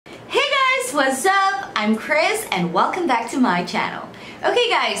guys, what's up? I'm Krizz and welcome back to my channel. Okay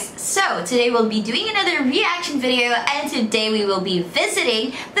guys, so today we'll be doing another reaction video, and today we will be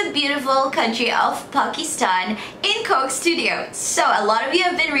visiting the beautiful country of Pakistan in Coke Studio. So a lot of you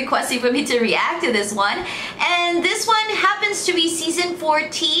have been requesting for me to react to this one, and this one happens to be season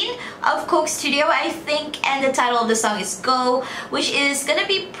 14 of Coke Studio, I think, and the title of the song is Go, which is gonna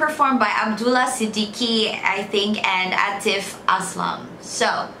be performed by Abdullah Siddiqui, I think, and Atif Aslam.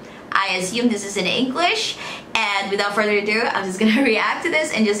 So I assume this is in English, and without further ado, I'm just gonna react to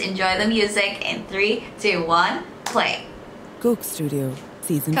this and just enjoy the music in 3, 2, 1, play. Coke Studio,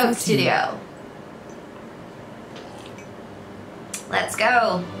 season Coke 14. Studio. Let's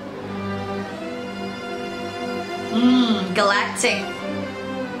go. Galactic.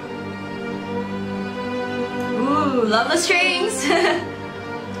 Ooh, love the strings.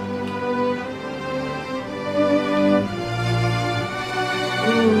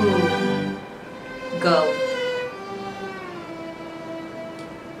 Ooh. Go.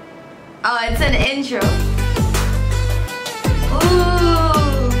 Oh, it's an intro.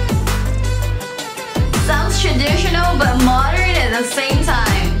 Ooh. Sounds traditional but modern at the same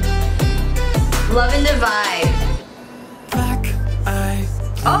time. Loving the vibe. Black eye,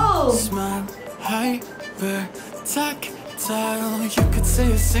 Oh! smile, hyper, tactile. You could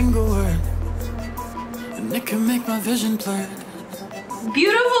say a single word, and it can make my vision blur.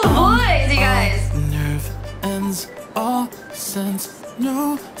 Beautiful voice, you guys. Nerve ends, all sense,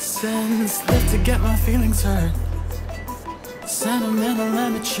 no sense. Live to get my feelings hurt. Sentimental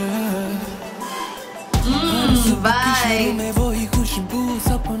amateur. Bye. में वही खुशबू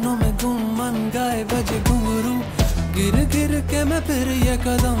सपनों में गुम मन गाए बजे घुंघरू गिर गिर के मैं फिर ये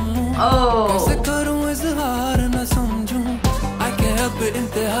कदम कैसे करूं इजहार न समझूं I can't help it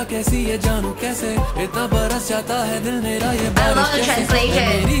इंतहा कैसी ये जानूं कैसे इतना बरस जाता है दिल मेरा ये बारिश कैसे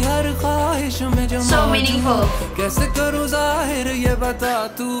मेरी हर ख्वाहिश में जो So meaningful. कैसे करूं जाहिर ये बता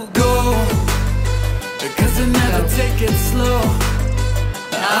तू Go because I never take it slow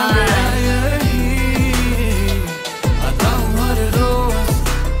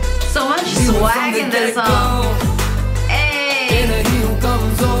So much swag in this song.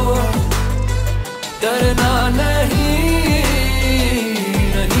 Hey.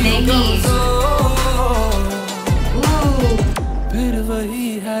 फिर वही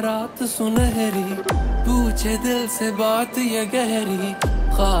है रात सुनहरी पूछे दिल से बात ये गहरी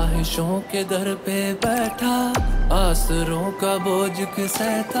ख्वाहिशों के दर पे बैठा आसरों का बोझ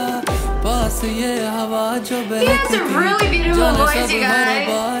सहता पास ये हवा जो बहती really beautiful voice, you guys.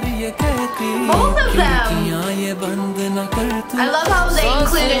 Both of them. ये बंद न कर तू I love how they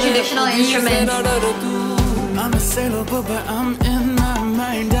include a traditional instrument. I'm a sailor but I'm in my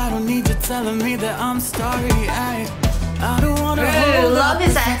mind I don't need you telling me that I'm starry-eyed I don't wanna hold love up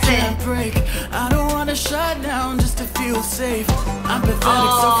his if I accent. can't break I don't wanna shut down just to feel safe I'm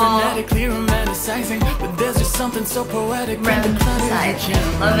pathetic, so frenetically romanticizing But there's just something so poetic about the clutter. You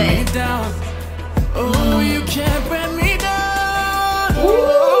can't Love bring me it. down Oh, you can't bring me down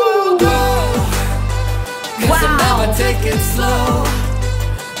Ooh. Go Cause I Wow. never take it slow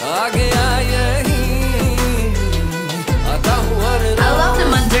I love the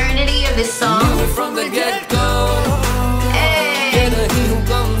modernity of this song. From the get-go Hey.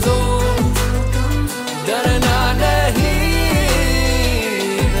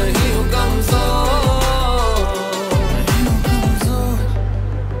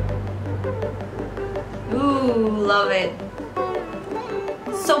 Ooh, love it.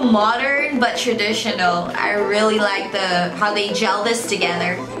 So modern but traditional. I really like how they gel this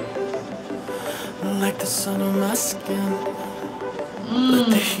together. Like the sun on my skin Let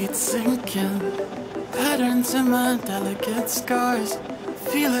the heat sink in Patterns in my delicate scars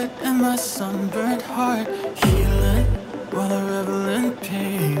Feel it in my sunburnt heart Healing while I revel in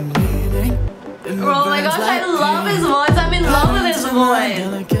pain Bleeding in the Oh my burns gosh, like I love pain. his voice. I'm in love with his Patterns in my voice.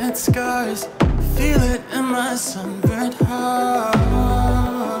 delicate scars Feel it in my sunburnt heart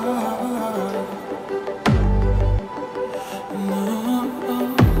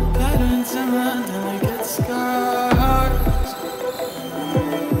No, patterns in my delicate scars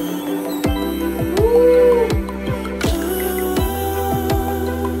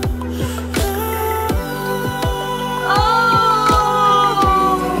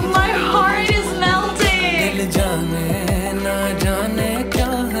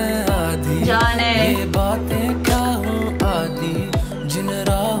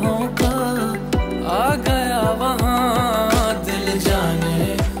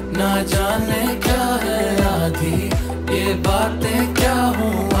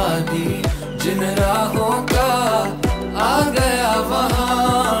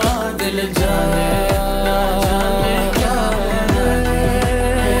दिल जाने ना जाने क्या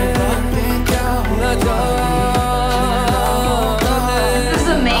This is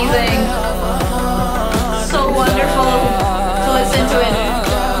amazing. So wonderful to listen to it.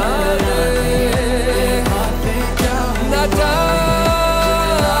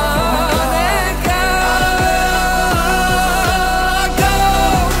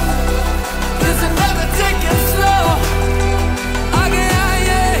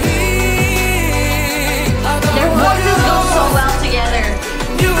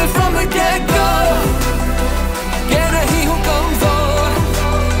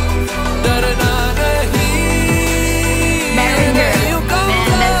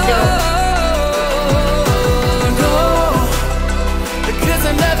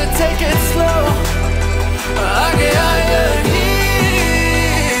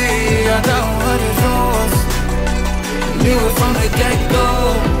 From the get-go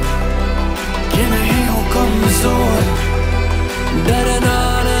कि नहीं हो कमज़ोर डरना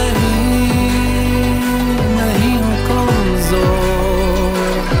नहीं हो कमज़ोर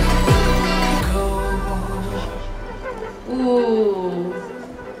Ooh,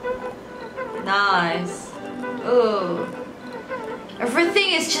 nice. Ooh, everything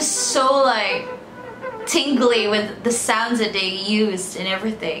is just so like tingly with the sounds that they used and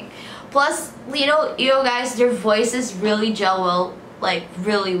everything. Plus, you know guys, their voices really gel well, like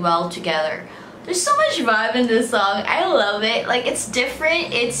really well together. There's so much vibe in this song. I love it. Like, it's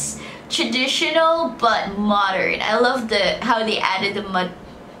different, it's traditional but modern. I love how they added the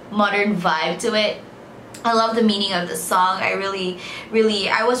modern vibe to it. I love the meaning of the song. I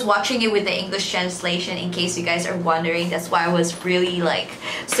was watching it with the English translation, in case you guys are wondering. That's why I was really like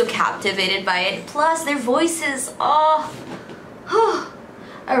so captivated by it. Plus their voices, oh,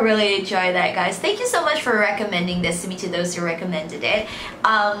 I really enjoy that, guys. Thank you so much for recommending this to me, to those who recommended it.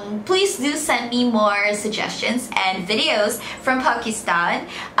 Please do send me more suggestions and videos from Pakistan.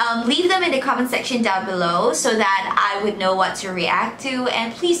 Leave them in the comment section down below so that I would know what to react to.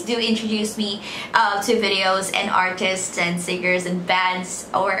 And please do introduce me to videos and artists and singers and bands,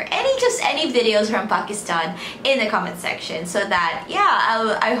 or just any videos from Pakistan in the comment section, so that,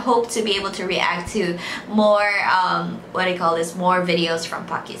 yeah, I hope to be able to react to more more videos from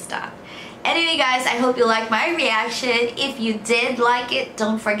Pakistan. Anyway, guys, I hope you liked my reaction. If you did like it,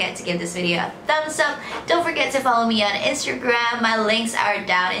 don't forget to give this video a thumbs up. Don't forget to follow me on Instagram. My links are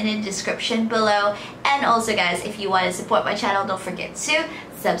down in the description below. And also, guys, if you want to support my channel, don't forget to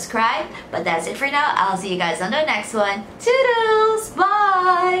subscribe. But that's it for now. I'll see you guys on the next one. Toodles!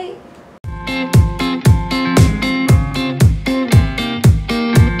 Bye!